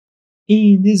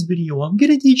In this video, I'm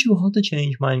gonna teach you how to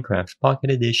change Minecraft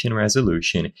Pocket Edition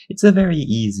resolution. It's a very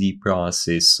easy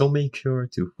process, so make sure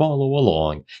to follow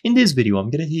along. In this video, I'm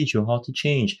gonna teach you how to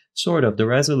change sort of the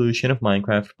resolution of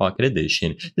Minecraft Pocket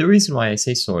Edition. The reason why I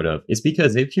say sort of is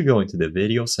because if you go into the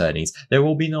video settings, there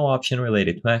will be no option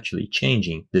related to actually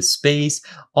changing the space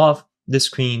of the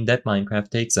screen that Minecraft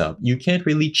takes up. You can't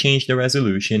really change the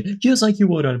resolution just like you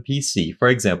would on PC. For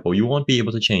example, you won't be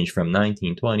able to change from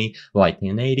 1920 by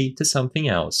 1080 to something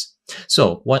else.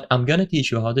 So what I'm gonna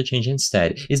teach you how to change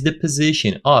instead is the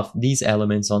position of these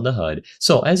elements on the HUD.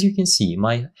 So as you can see,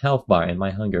 my health bar and my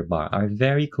hunger bar are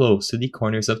very close to the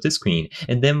corners of the screen,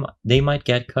 and then they might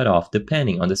get cut off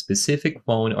depending on the specific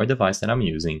phone or device that I'm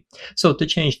using. So to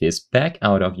change this, back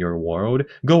out of your world,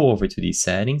 go over to the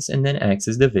settings and then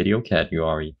access the video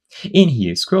category. In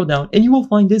here, scroll down and you will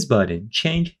find this button,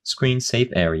 Change Screen Safe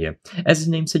Area. As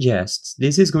the name suggests,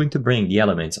 this is going to bring the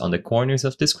elements on the corners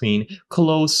of the screen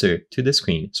closer to the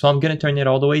screen. So I'm going to turn it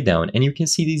all the way down and you can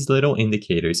see these little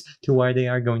indicators to where they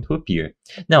are going to appear.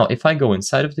 Now, if I go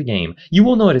inside of the game, you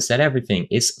will notice that everything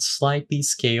is slightly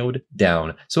scaled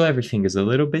down. So everything is a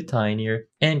little bit tinier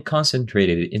and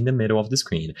concentrated in the middle of the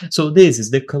screen. So this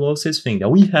is the closest thing that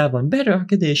we have on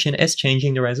Bedrock Edition as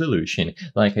changing the resolution.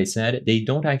 Like I said, they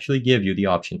don't actually give you the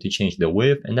option to change the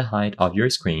width and the height of your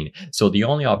screen. So the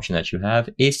only option that you have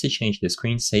is to change the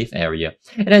screen safe area.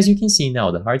 And as you can see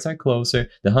now, the hearts are closer,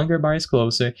 the hunger bar is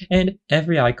closer, and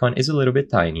every icon is a little bit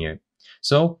tinier.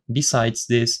 So besides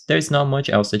this, there's not much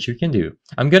else that you can do.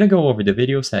 I'm gonna go over the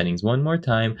video settings one more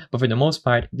time, but for the most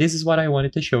part, this is what I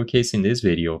wanted to showcase in this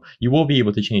video. You will be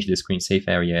able to change the screen safe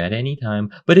area at any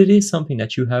time, but it is something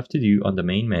that you have to do on the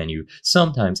main menu.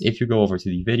 Sometimes if you go over to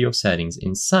the video settings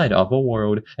inside of a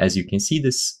world, as you can see,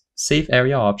 this safe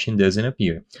area option doesn't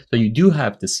appear. So you do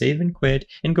have to save and quit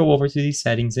and go over to the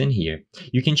settings in here.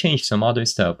 You can change some other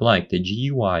stuff like the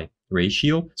GUI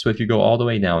ratio. So if you go all the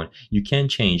way down, you can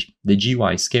change the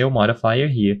GUI scale modifier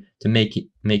here to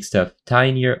make stuff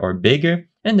tinier or bigger,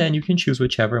 and then you can choose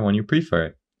whichever one you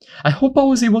prefer. I hope I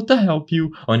was able to help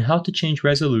you on how to change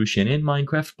resolution in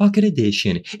Minecraft Pocket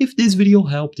Edition. If this video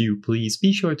helped you, please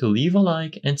be sure to leave a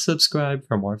like and subscribe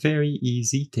for more very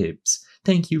easy tips.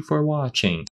 Thank you for watching.